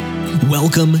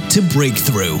Welcome to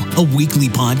Breakthrough, a weekly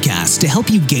podcast to help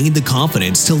you gain the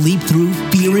confidence to leap through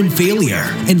fear and failure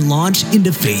and launch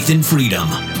into faith and freedom.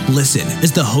 Listen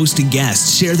as the host and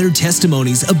guests share their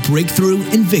testimonies of breakthrough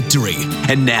and victory.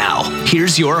 And now,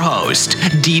 here's your host,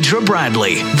 Deidre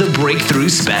Bradley, the Breakthrough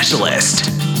Specialist.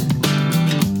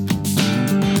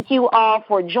 Thank you all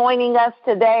for joining us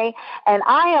today, and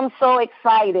I am so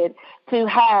excited to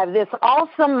have this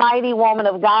awesome, mighty woman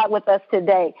of God with us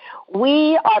today.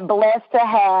 We are blessed to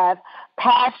have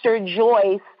Pastor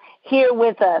Joyce here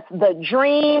with us, the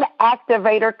Dream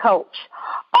Activator Coach,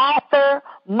 author,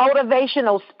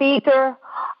 motivational speaker,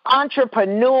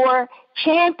 entrepreneur,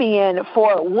 champion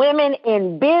for women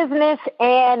in business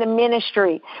and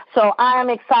ministry. So I am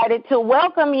excited to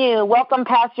welcome you. Welcome,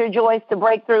 Pastor Joyce, to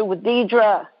Breakthrough with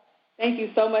Deidre. Thank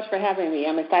you so much for having me.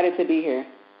 I'm excited to be here.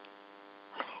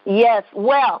 Yes,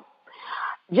 well,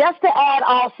 just to add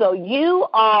also, you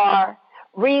are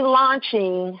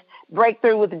relaunching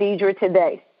Breakthrough with Deidre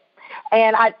today.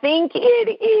 And I think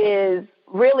it is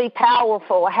really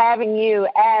powerful having you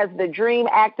as the Dream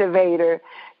Activator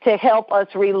to help us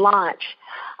relaunch.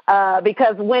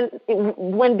 Because when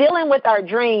dealing with our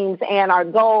dreams and our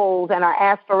goals and our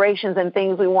aspirations and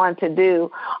things we want to do,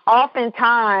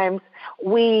 oftentimes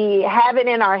we have it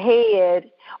in our head,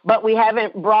 but we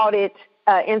haven't brought it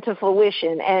into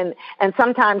fruition. And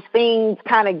sometimes things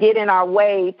kind of get in our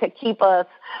way to keep us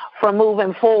from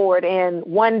moving forward. And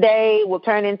one day will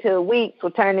turn into weeks,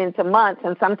 will turn into months,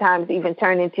 and sometimes even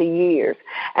turn into years.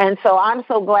 And so I'm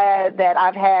so glad that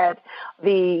I've had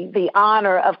the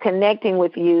honor of connecting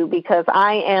with you, because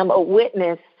I am a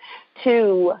witness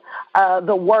to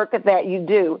the work that you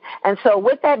do. And so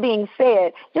with that being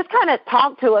said, just kind of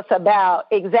talk to us about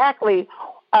exactly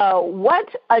what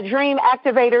a Dream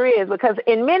Activator is, because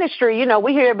in ministry,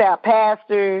 we hear about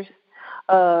pastors,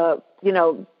 the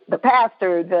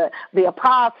pastor, the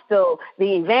apostle,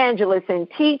 the evangelist, and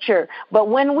teacher. But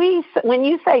when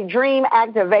you say Dream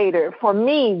Activator, for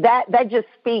me, that just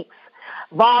speaks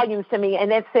volumes to me,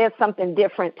 and it says something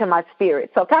different to my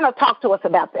spirit. So kind of talk to us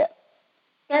about that.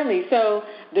 Certainly. So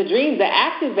the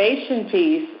activation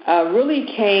piece really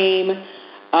came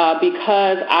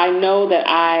because I know that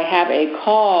I have a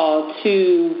call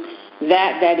to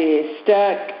that is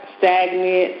stuck,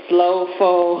 stagnant,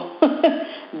 slowful,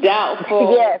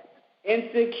 doubtful, yes,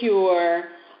 insecure,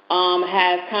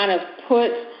 has kind of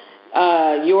put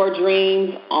your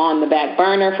dreams on the back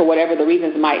burner for whatever the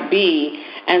reasons might be.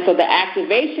 And so the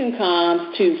activation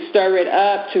comes to stir it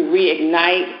up, to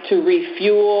reignite, to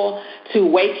refuel, to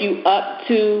wake you up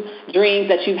to dreams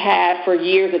that you've had for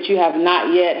years that you have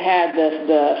not yet had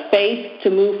the faith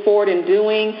to move forward in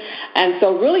doing. And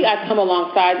so really I come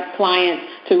alongside clients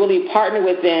to really partner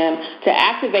with them, to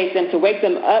activate them, to wake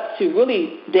them up to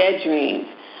really dead dreams,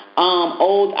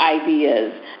 old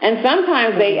ideas. And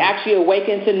sometimes they actually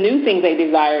awaken to new things they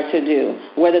desire to do,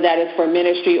 whether that is for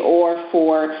ministry or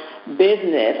for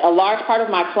business. A large part of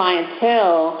my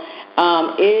clientele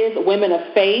is women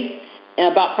of faith. And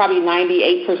about probably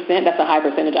 98%, that's a high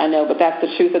percentage, I know, but that's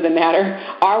the truth of the matter,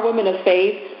 are women of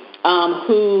faith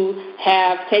who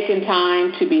have taken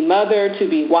time to be mother, to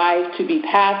be wife, to be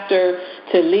pastor,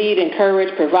 to lead,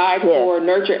 encourage, provide for,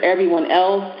 nurture everyone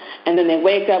else. And then they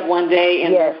wake up one day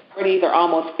in their 40s or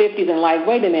almost 50s and like,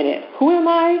 wait a minute, who am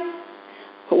I?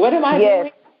 What am I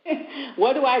doing?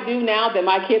 What do I do now that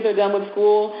my kids are done with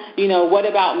school? What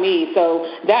about me? So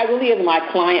that really is my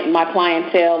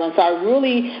clientele. And so I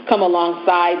really come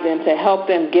alongside them to help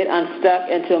them get unstuck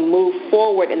and to move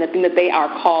forward in the thing that they are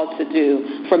called to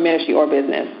do for ministry or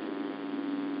business.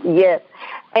 Yes.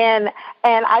 And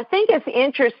I think it's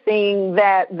interesting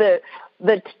that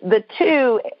the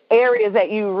two areas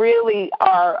that you really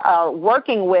are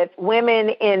working with, women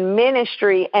in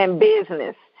ministry and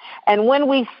business. And when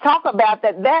we talk about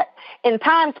that in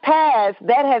times past,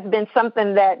 that has been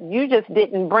something that you just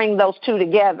didn't bring those two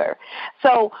together.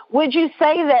 So would you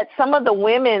say that some of the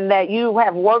women that you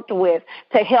have worked with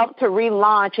to help to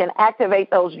relaunch and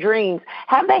activate those dreams,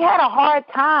 have they had a hard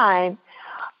time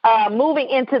moving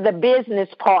into the business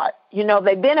part?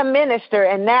 They've been a minister,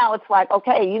 and now it's like,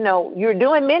 okay, you're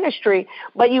doing ministry,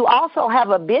 but you also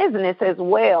have a business as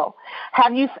well.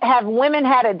 Have women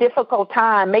had a difficult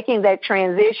time making that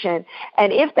transition?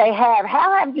 And if they have,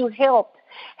 how have you help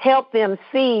them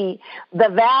see the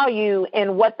value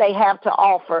in what they have to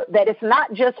offer, that it's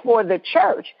not just for the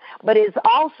church, but it's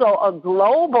also a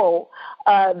global,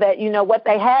 that, what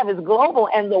they have is global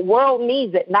and the world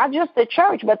needs it, not just the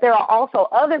church, but there are also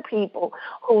other people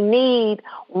who need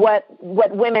what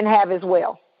women have as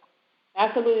well.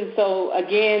 Absolutely. So,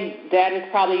 again, that is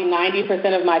probably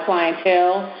 90% of my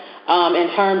clientele. in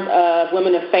terms of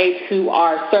women of faith who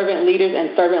are servant leaders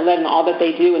and servant-led in all that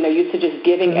they do, and they're used to just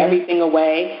giving everything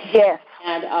away. Yes.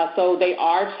 And so they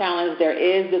are challenged. There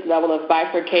is this level of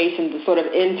bifurcation, the sort of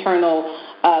internal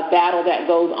battle that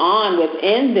goes on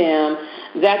within them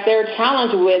that they're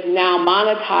challenged with now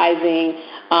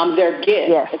monetizing their gifts.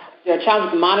 Yes. They're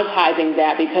challenged with monetizing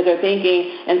that because they're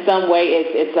thinking in some way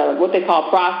it's what they call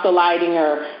proselyting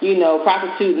or,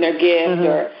 prostituting their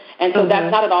gift. And so that's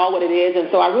not at all what it is. And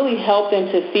so I really help them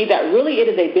to see that really it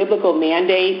is a biblical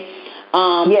mandate.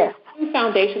 Yes. Two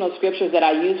foundational scriptures that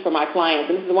I use for my clients,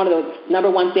 and this is one of the number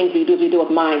one things we do with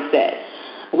mindset.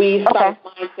 We start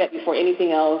with mindset before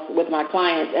anything else with my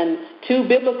clients. And two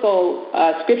biblical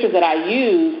scriptures that I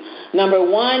use, number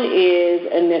one is,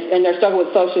 in their struggle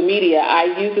with social media,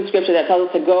 I use the scripture that tells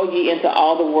us to go ye into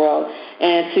all the world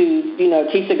and to,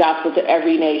 teach the gospel to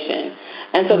every nation.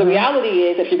 And so the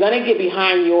reality is, if you're going to get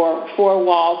behind your four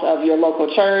walls of your local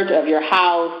church, of your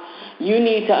house, you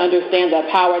need to understand the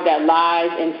power that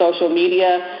lies in social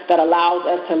media that allows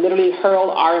us to literally hurl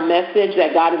our message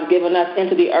that God has given us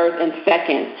into the earth in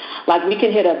seconds. Like we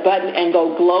can hit a button and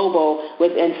go global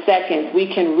within seconds.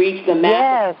 We can reach the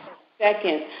masses in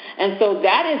seconds. And so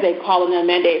that is a calling and a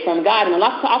mandate from God. And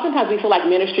oftentimes we feel like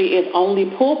ministry is only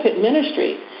pulpit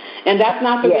ministry. And that's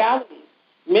not the reality.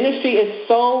 Ministry is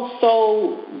so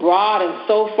broad and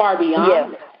so far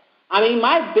beyond that. I mean,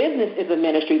 my business is a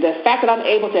ministry. The fact that I'm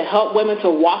able to help women to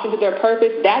walk into their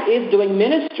purpose, that is doing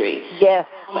ministry. Yes.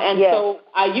 So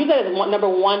I use that as number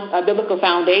one, biblical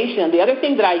foundation. The other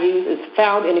thing that I use is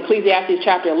found in Ecclesiastes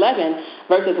chapter 11,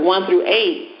 verses 1 through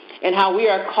 8, and how we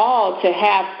are called to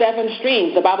have 7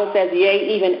 streams. The Bible says,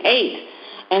 yea, even 8.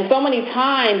 And so many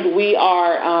times we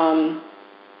are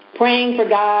praying for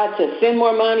God to send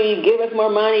more money, give us more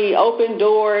money, open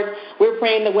doors. We're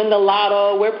praying to win the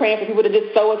lotto. We're praying for people to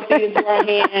just sow a seed into our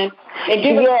hand and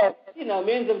give us,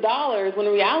 millions of dollars, when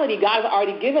in reality, God has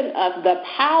already given us the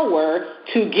power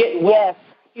to get wealth.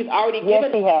 He's already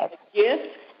given us the gift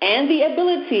and the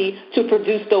ability to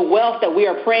produce the wealth that we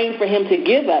are praying for him to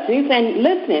give us. And he's saying,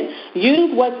 listen,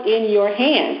 use what's in your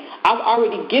hands. I've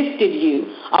already gifted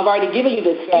you. I've already given you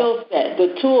the skill set,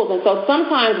 the tools. And so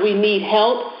sometimes we need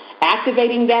help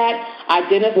activating that,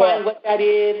 identifying what that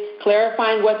is,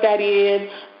 clarifying what that is,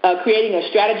 creating a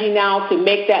strategy now to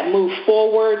make that move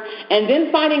forward, and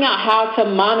then finding out how to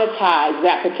monetize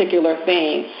that particular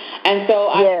thing. And so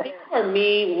I think for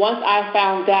me, once I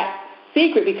found that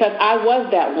secret, because I was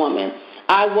that woman,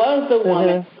 I was the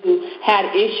woman who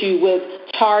had issue with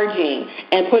charging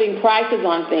and putting prices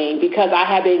on things because I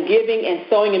had been giving and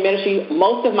sowing in ministry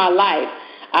most of my life.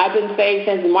 I've been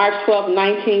saved since March 12,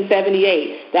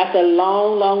 1978. That's a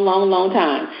long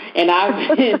time. And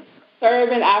I've been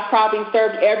serving. I've probably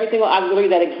served every single auxiliary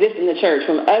that exists in the church,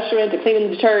 from ushering to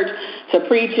cleaning the church to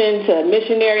preaching to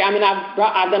missionary. I mean,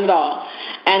 I've done it all.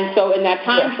 And so in that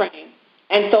time frame,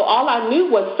 and so all I knew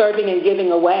was serving and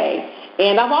giving away.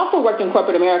 And I've also worked in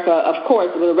corporate America, of course,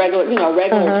 with a regular job.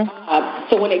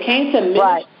 So when it came to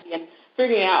ministry,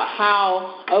 figuring out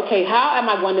how am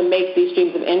I going to make these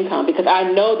streams of income? Because I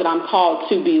know that I'm called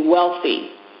to be wealthy.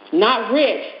 Not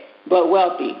rich, but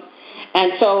wealthy.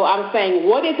 And so I'm saying,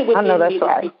 what is it within me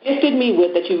that you've gifted me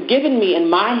with, that you've given me in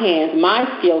my hands, my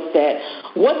skill set?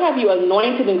 What have you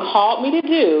anointed and called me to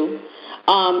do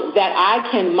that I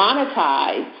can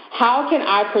monetize? How can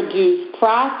I produce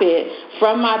profit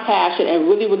from my passion and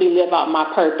really live out my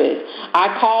purpose?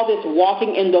 I call this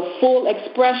walking in the full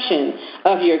expression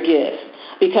of your gifts,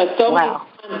 because so many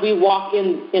times we walk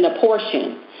in a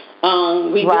portion.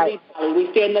 We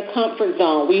stay in the comfort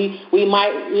zone. We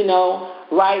might,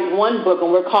 write one book and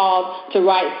we're called to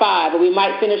write 5, or we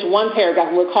might finish one paragraph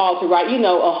and we're called to write,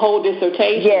 a whole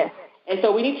dissertation. Yes. And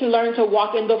so we need to learn to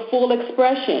walk in the full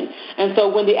expression. And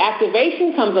so when the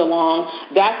activation comes along,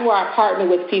 that's where I partner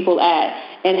with people at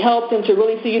and help them to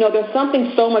really see, there's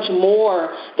something so much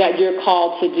more that you're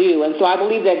called to do. And so I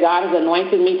believe that God has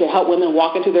anointed me to help women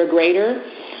walk into their greater,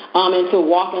 and to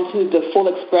walk into the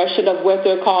full expression of what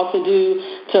they're called to do,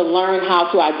 to learn how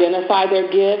to identify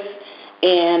their gifts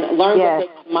and learn what they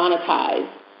can monetize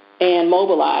and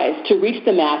mobilize to reach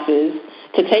the masses,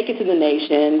 to take it to the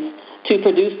nations, to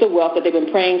produce the wealth that they've been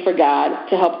praying for God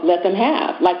to help let them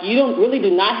have. Like, you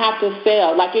do not have to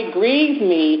sell. Like, it grieves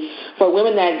me for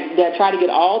women that try to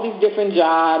get all these different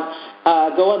jobs,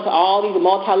 go into all these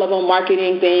multi-level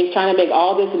marketing things, trying to make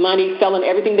all this money, selling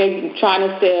everything they're trying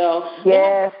to sell.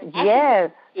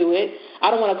 Do it.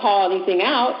 I don't want to call anything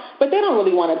out, but they don't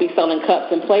really want to be selling cups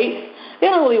and plates. They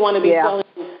don't really want to be selling,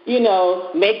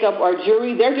 makeup or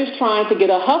jewelry. They're just trying to get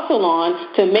a hustle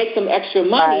on to make some extra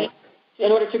money,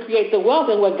 in order to create the wealth.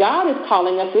 And what God is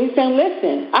calling us, he's saying,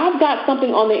 listen, I've got something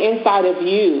on the inside of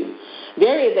you.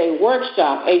 There is a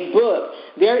workshop, a book.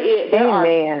 There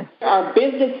are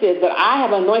businesses that I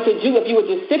have anointed you. If you would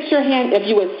just set your hand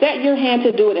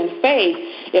to do it in faith,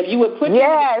 if you would put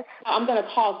I'm going to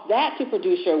cause that to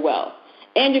produce your wealth.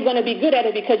 And you're going to be good at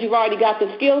it because you've already got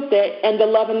the skill set and the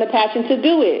love and the passion to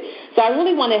do it. So I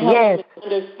really want to help you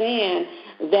understand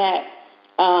that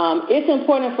it's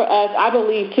important for us, I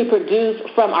believe, to produce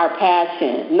from our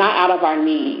passion, not out of our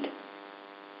need.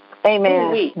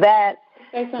 Amen.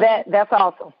 That's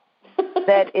awesome.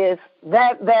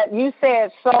 that you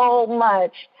said so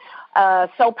much,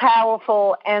 so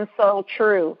powerful and so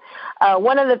true.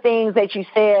 One of the things that you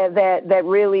said that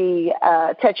really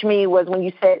touched me was when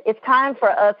you said it's time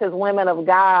for us as women of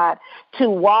God to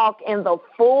walk in the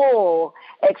full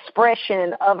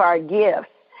expression of our gifts.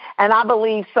 And I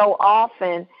believe so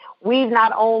often we've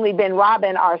not only been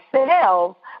robbing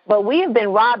ourselves, but we have been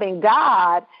robbing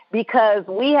God because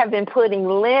we have been putting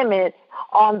limits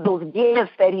on those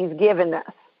gifts that he's given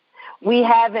us. We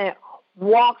haven't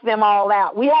walked them all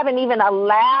out. We haven't even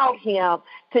allowed him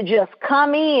to just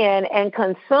come in and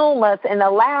consume us and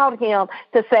allowed him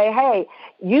to say, hey,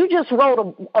 you just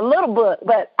wrote a little book,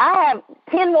 but I have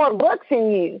 10 more books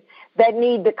in you that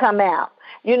need to come out.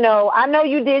 You know, I know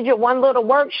you did your one little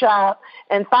workshop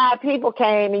and 5 people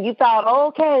came and you thought,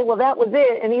 okay, well, that was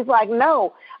it. And he's like,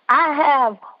 no, I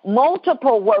have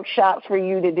multiple workshops for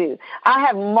you to do. I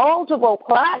have multiple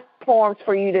platforms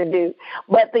for you to do.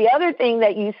 But the other thing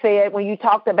that you said when you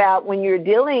talked about when you're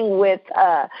dealing with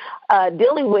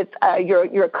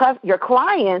your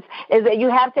clients is that you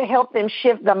have to help them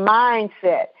shift the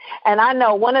mindset. And I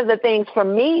know one of the things for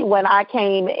me when I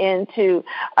came into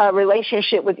a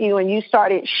relationship with you and you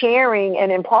started sharing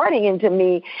and imparting into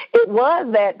me, it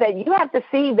was that you have to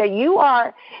see that you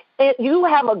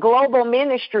have a global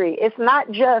ministry. It's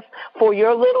not just for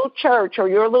your little church or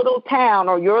your little town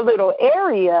or your little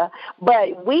area,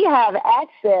 but we have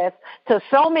access to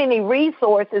so many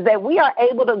resources that we are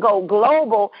able to go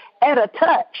global at a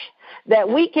touch, that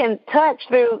we can touch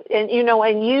through, and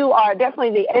you are definitely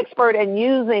the expert in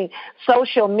using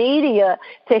social media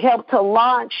to help to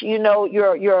launch,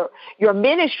 your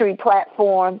ministry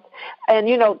platform and,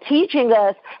 teaching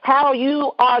us how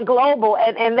you are global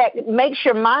and that makes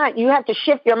your mind, you have to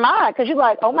shift your mind because you're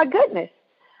like, oh my goodness,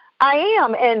 I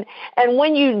am. And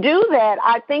when you do that,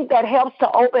 I think that helps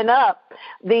to open up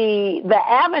the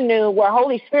avenue where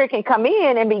Holy Spirit can come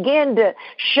in and begin to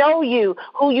show you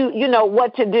who you know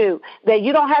what to do. That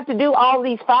you don't have to do all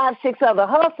these 5, 6 other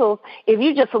hustles if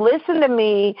you just listen to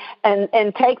me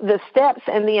and take the steps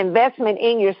and the investment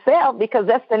in yourself, because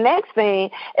that's the next thing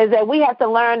is that we have to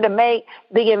learn to make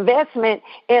the investment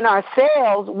in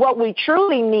ourselves what we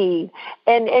truly need.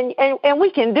 And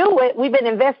we can do it. We've been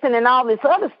investing in all this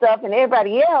other stuff and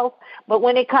everybody else, but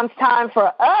when it comes time for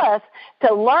us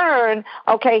to learn,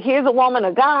 okay, here's a woman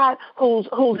of God who's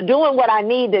doing what I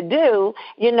need to do,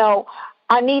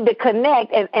 I need to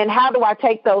connect, and how do I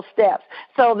take those steps?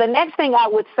 So the next thing I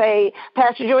would say,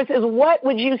 Pastor Joyce, is what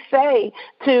would you say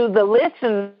to the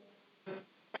listeners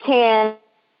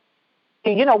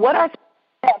what are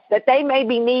steps that they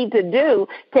maybe need to do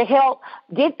to help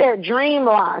get their dream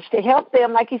launched, to help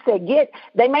them, like you said,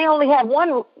 they may only have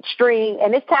one stream,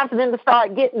 and it's time for them to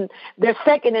start getting their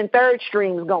second and third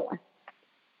streams going.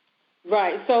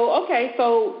 Right.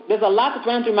 So there's a lot that's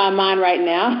running through my mind right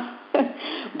now,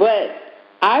 but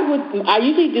I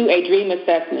usually do a dream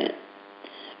assessment.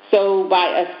 So by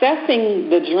assessing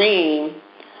the dream,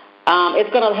 it's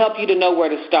going to help you to know where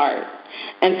to start.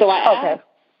 And so I ask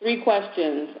 3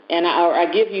 questions, and I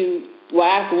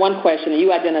ask one question, and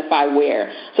you identify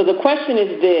where. So the question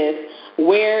is this: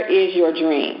 where is your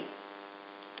dream?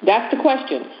 That's the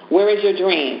question. Where is your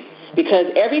dream? Because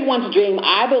everyone's dream,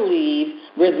 I believe,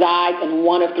 resides in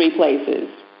one of 3 places.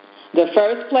 The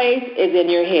first place is in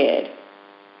your head.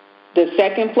 The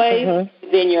second place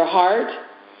is in your heart.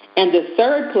 And the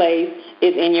third place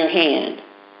is in your hand.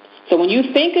 So when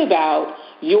you think about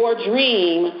your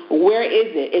dream, where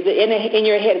is it? Is it in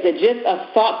your head? Is it just a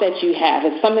thought that you have?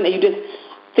 It's something that you just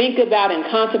think about and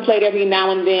contemplate every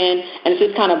now and then, and it's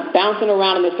just kind of bouncing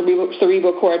around in the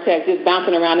cerebral cortex, just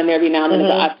bouncing around in there every now and then.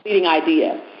 It's a fleeting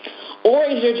idea. Or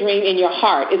is your dream in your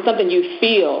heart? It's something you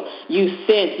feel, you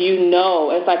sense,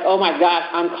 It's like, oh my gosh,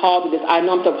 I'm called to this. I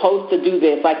know I'm supposed to do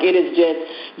this. Like it is just,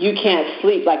 you can't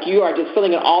sleep. Like you are just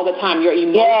feeling it all the time. You're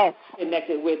emotionally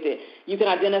connected with it. You can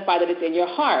identify that it's in your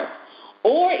heart.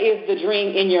 Or is the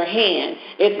dream in your hand?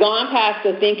 It's gone past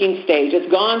the thinking stage. It's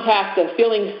gone past the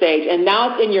feeling stage. And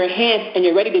now it's in your hands and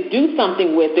you're ready to do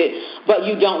something with it, but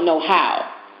you don't know how.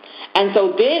 And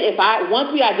so then once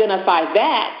we identify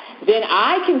that, then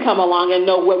I can come along and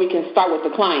know where we can start with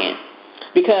the client.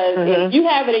 Because if you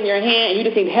have it in your hand and you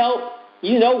just need help,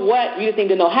 you know what, you just need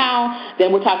to know how,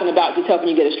 then we're talking about just helping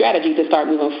you get a strategy to start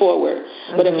moving forward.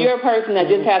 But if you're a person that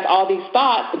just has all these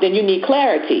thoughts, then you need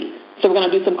clarity. So we're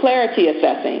going to do some clarity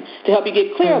assessing to help you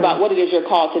get clear about what it is you're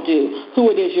called to do,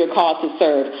 who it is you're called to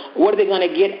serve, what are they going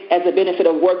to get as a benefit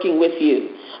of working with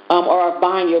you, or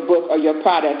buying your book or your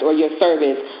product or your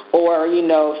service, or,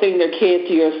 sending their kids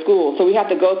to your school. So we have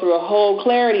to go through a whole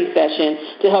clarity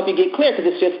session to help you get clear because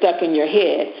it's just stuck in your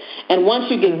head. And once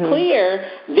you get clear,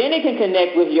 then it can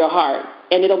connect with your heart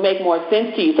and it'll make more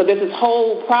sense to you. So there's this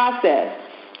whole process.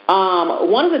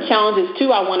 One of the challenges,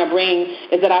 too, I want to bring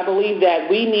is that I believe that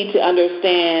we need to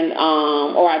understand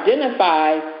or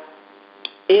identify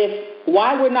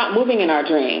why we're not moving in our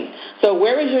dream. So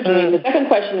where is your dream? The second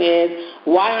question is,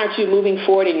 why aren't you moving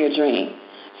forward in your dream?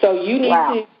 So you need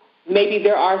to, maybe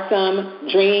there are some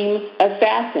dream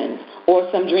assassins or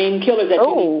some dream killers that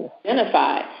you need to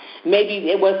identify. Maybe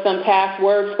it was some past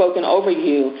words spoken over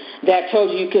you that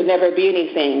told you could never be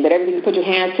anything, that everything you put your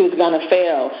hands to is going to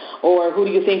fail, or who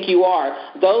do you think you are?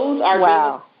 Those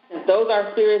are those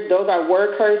are spirits, those are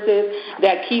word curses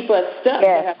that keep us stuck,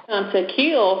 that have come to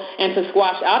kill and to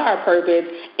squash out our purpose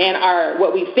and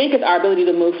what we think is our ability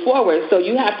to move forward. So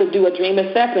you have to do a dream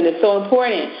assessment. It's so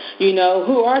important.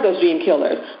 Who are those dream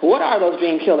killers? What are those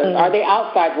dream killers? Are they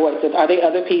outside voices? Are they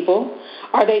other people?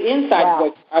 Are they inside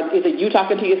voices? Is it you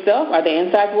talking to yourself? Are they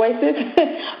inside voices?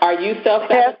 Are you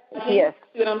self-sabotaging? Yes.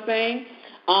 See what I'm saying?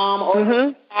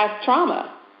 Or past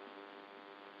trauma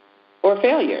or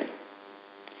failure.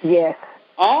 Yes.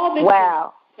 All this.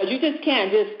 Because you just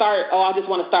can't just start, I just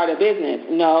want to start a business.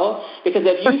 No, because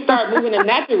if you start moving in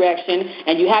that direction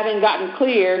and you haven't gotten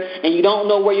clear and you don't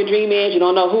know where your dream is, you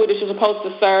don't know who it is you're supposed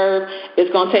to serve,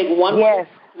 it's going to take one more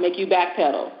to make you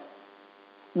backpedal.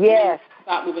 Yes.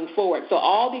 Stop moving forward. So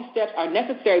all these steps are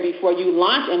necessary before you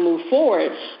launch and move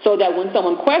forward so that when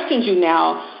someone questions you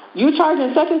now, you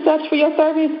charging such and such for your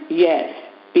service? Yes.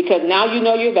 Because now you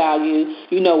know your value,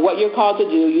 you know what you're called to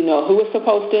do, you know who is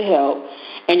supposed to help,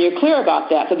 and you're clear about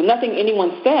that. So that nothing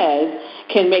anyone says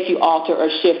can make you alter or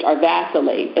shift or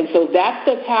vacillate. And so that's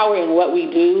the power in what we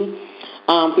do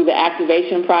through the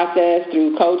activation process,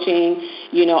 through coaching.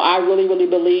 I really, really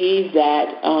believe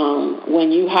that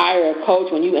when you hire a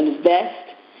coach, when you invest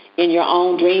in your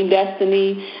own dream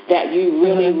destiny, that you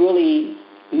really, really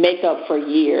make up for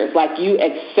years. Like you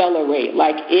accelerate,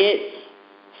 like it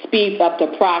speeds up the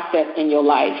process in your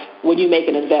life when you make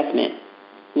an investment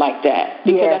like that.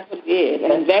 Because that's what it is.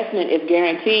 An investment is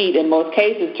guaranteed in most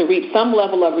cases to reach some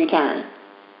level of return.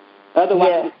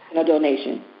 Otherwise, it's a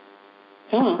donation.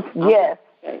 Yes.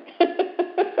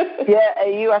 Yeah,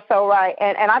 you are so right.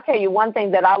 And I tell you one thing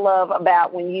that I love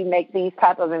about when you make these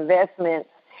type of investments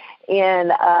in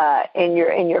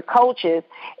your coaches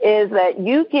is that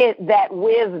you get that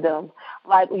wisdom.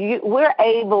 Like we're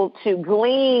able to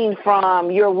glean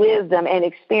from your wisdom and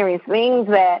experience things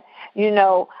that,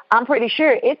 I'm pretty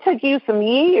sure it took you some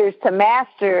years to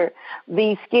master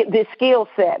this skill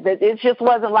set. That it just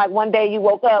wasn't like one day you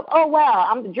woke up, oh, wow,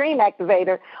 I'm the dream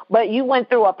activator. But you went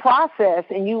through a process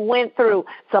and you went through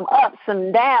some ups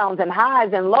and downs and highs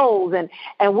and lows.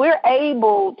 And we're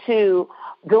able to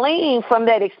glean from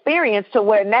that experience to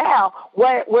where now,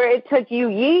 where it took you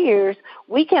years,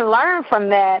 we can learn from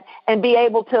that and be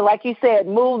able to, like you said,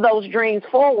 move those dreams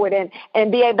forward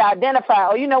and be able to identify,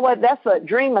 oh, you know what, that's a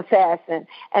dream assassin.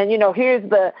 And, here's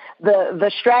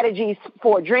the strategies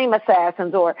for dream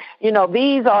assassins, or,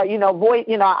 these are,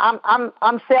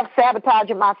 I'm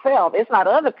self-sabotaging myself. It's not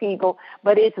other people,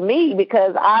 but it's me,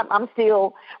 because I'm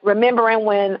still remembering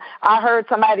when I heard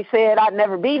somebody said I'd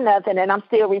never be nothing, and I'm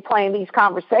still replaying these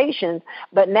conversations.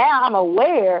 But now I'm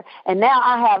aware, and now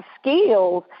I have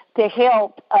skills to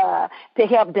help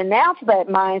denounce that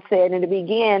mindset and to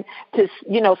begin to,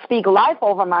 speak life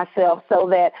over myself so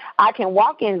that I can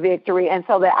walk in victory and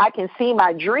so that I can see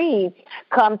my dream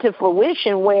come to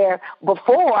fruition, where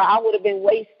before I would have been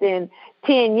wasting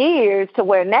 10 years, to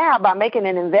where now, by making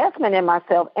an investment in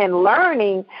myself and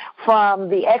learning from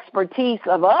the expertise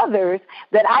of others,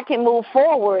 that I can move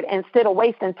forward instead of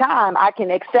wasting time. I can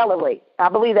accelerate. I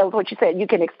believe that was what you said. You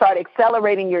can start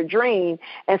accelerating your dream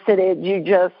instead of you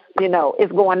just,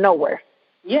 it's going nowhere.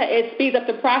 Yeah, it speeds up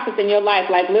the process in your life.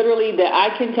 Like literally, that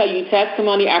I can tell you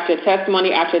testimony after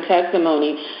testimony after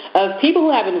testimony of people who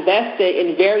have invested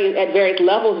at various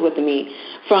levels with me,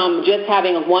 from just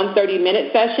having a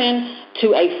 30-minute session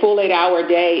to a full 8-hour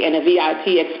day and a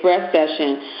VIP express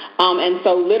session. And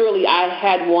so literally I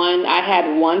had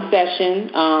one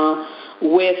session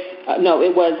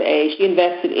she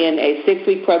invested in a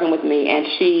 6-week program with me, and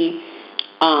she,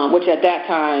 which at that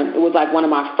time, it was like one of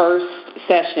my first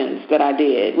sessions that I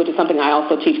did, which is something I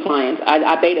also teach clients.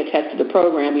 I beta tested the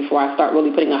program before I start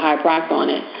really putting a high price on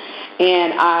it.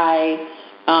 And I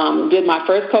did my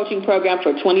first coaching program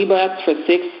for $20 for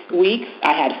 6 weeks.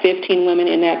 I had 15 women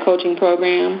in that coaching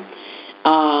program.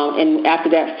 And after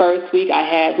that first week, I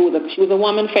had, she was a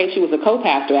woman, Faith. She was a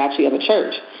co-pastor, actually, of a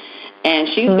church. And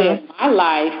she said, my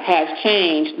life has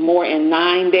changed more in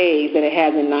 9 days than it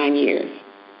has in 9 years.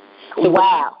 So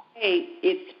wow.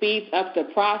 It speeds up the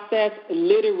process.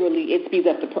 Literally, it speeds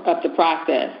up the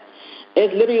process.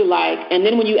 It's literally like, and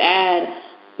then when you add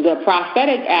the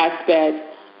prophetic aspect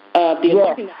of the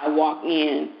anointing that I walk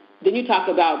in, then you talk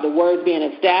about the words being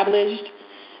established,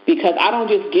 because I don't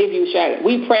just give you strategy.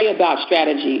 We pray about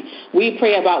strategy. We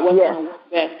pray about what's going to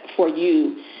work best for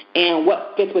you and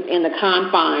what fits within the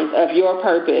confines of your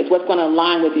purpose, what's going to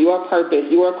align with your purpose,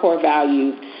 your core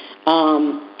values,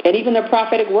 and even the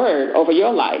prophetic word over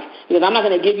your life. Because I'm not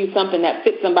going to give you something that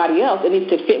fits somebody else. It needs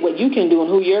to fit what you can do and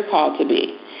who you're called to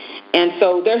be. And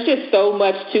so there's just so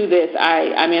much to this.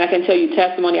 I mean, I can tell you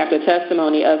testimony after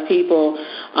testimony of people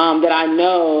that I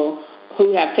know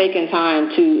who have taken time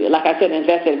to, like I said,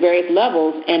 invest at various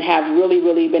levels and have really,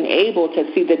 really been able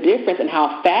to see the difference in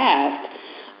how fast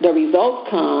the results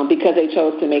come because they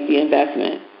chose to make the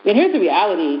investment. And here's the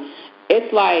reality.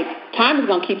 It's like time is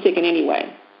going to keep ticking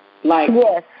anyway.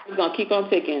 It's going to keep on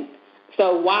ticking.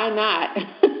 So why not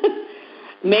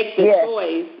make the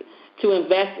choice to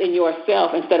invest in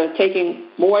yourself instead of taking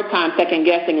more time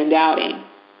second-guessing and doubting?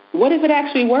 What if it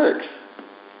actually works?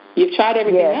 You've tried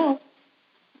everything else.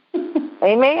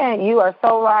 Amen. You are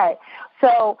so right.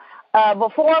 So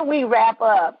before we wrap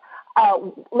up,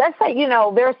 let's say,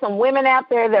 there's some women out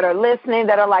there that are listening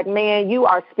that are like, man, you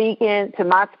are speaking to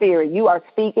my spirit. You are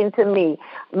speaking to me.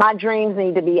 My dreams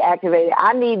need to be activated.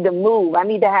 I need to move. I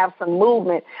need to have some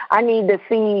movement. I need to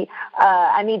see,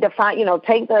 I need to find,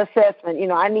 take the assessment.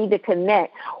 I need to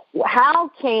connect. How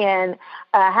can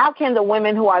the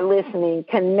women who are listening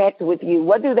connect with you?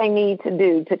 What do they need to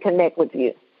do to connect with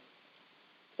you?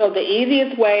 So the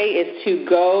easiest way is to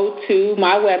go to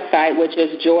my website, which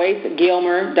is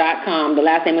JoyceGilmer.com. The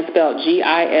last name is spelled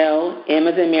G-I-L, M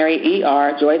as in Mary,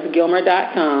 E-R,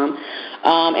 JoyceGilmer.com,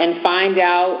 and find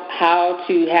out how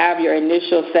to have your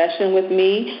initial session with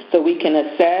me so we can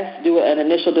assess, do an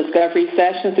initial discovery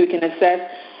session so we can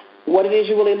assess what it is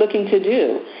you're really looking to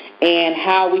do and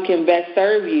how we can best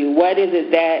serve you. What is it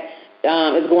that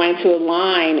is going to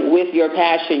align with your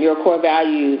passion, your core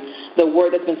values, the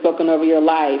word that's been spoken over your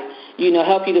life,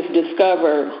 help you to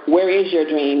discover where is your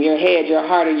dream, your head, your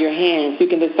heart, or your hands, so you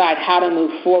can decide how to move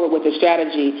forward with a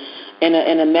strategy and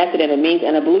a method and a means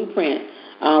and a blueprint.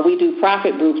 We do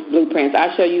profit blueprints.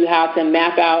 I show you how to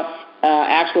map out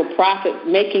actual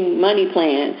profit-making money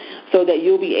plan so that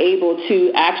you'll be able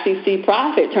to actually see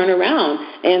profit turn around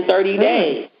in 30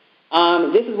 days.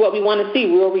 This is what we want to see,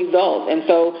 real results. And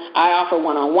so I offer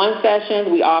one-on-one sessions.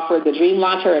 We offer the Dream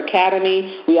Launcher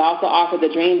Academy. We also offer the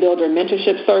Dream Builder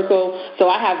Mentorship Circle. So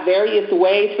I have various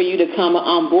ways for you to come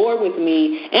on board with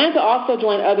me and to also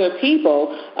join other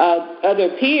people,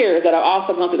 other peers that are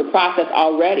also going through the process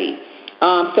already.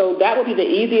 So that would be the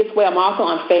easiest way. I'm also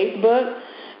on Facebook.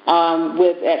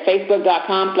 At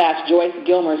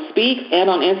facebook.com/JoyceGilmerSpeaks and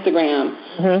on Instagram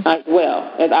as well.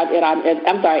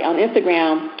 On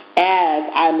Instagram as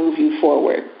I move you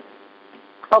forward.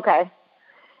 Okay.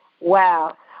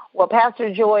 Wow. Well, Pastor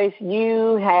Joyce,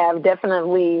 you have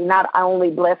definitely not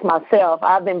only blessed myself,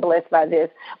 I've been blessed by this,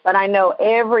 but I know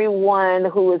everyone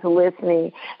who is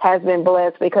listening has been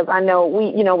blessed because I know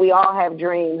we all have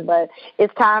dreams, but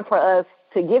it's time for us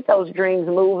to get those dreams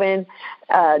moving,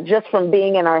 just from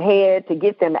being in our head, to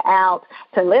get them out,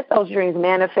 to let those dreams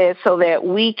manifest so that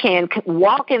we can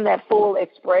walk in that full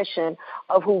expression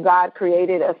of who God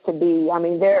created us to be. I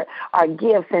mean, there are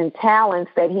gifts and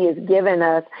talents that He has given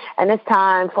us, and it's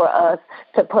time for us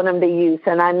to put them to use.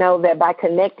 And I know that by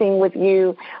connecting with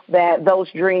you, that those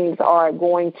dreams are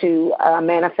going to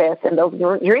manifest, and those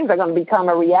dreams are going to become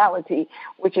a reality,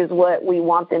 which is what we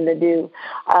want them to do.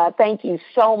 Thank you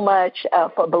so much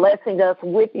for blessing us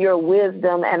with your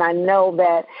wisdom, and I know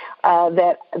that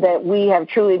we have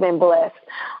truly been blessed.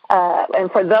 And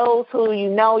for those who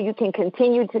you can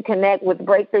continue to connect with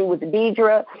Breakthrough with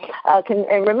Deidre.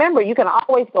 And remember, you can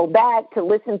always go back to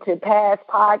listen to past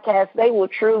podcasts. They will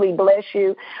truly bless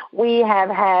you. We have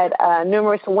had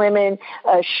numerous women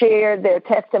share their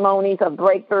testimonies of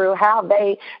breakthrough, how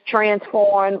they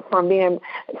transformed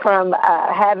from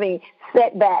having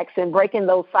setbacks and breaking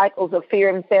those cycles of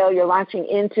fear and failure, launching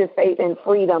into faith and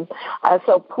freedom.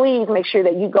 So please make sure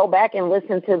that you go back and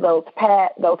listen to those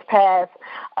past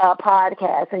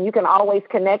podcasts. And you can always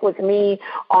connect with me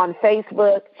on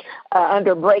Facebook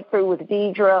under Breakthrough with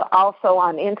Deidre, also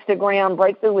on Instagram,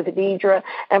 Breakthrough with Deidre.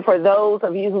 And for those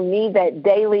of you who need that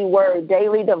daily word,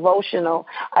 daily devotional,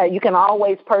 you can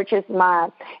always purchase my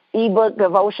ebook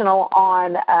devotional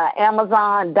on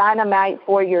Amazon, Dynamite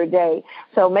for Your Day.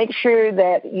 So make sure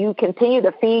that you continue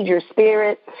to feed your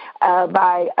spirit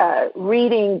by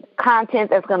reading content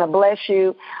that's going to bless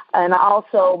you, and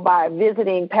also by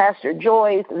visiting Pastor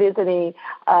Joyce, visiting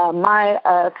my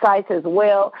sites as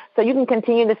well, so you can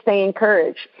continue to stay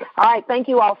encouraged. All right, thank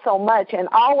you all so much, and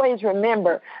always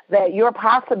remember that your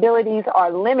possibilities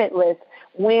are limitless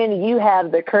when you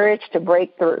have the courage to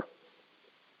break through.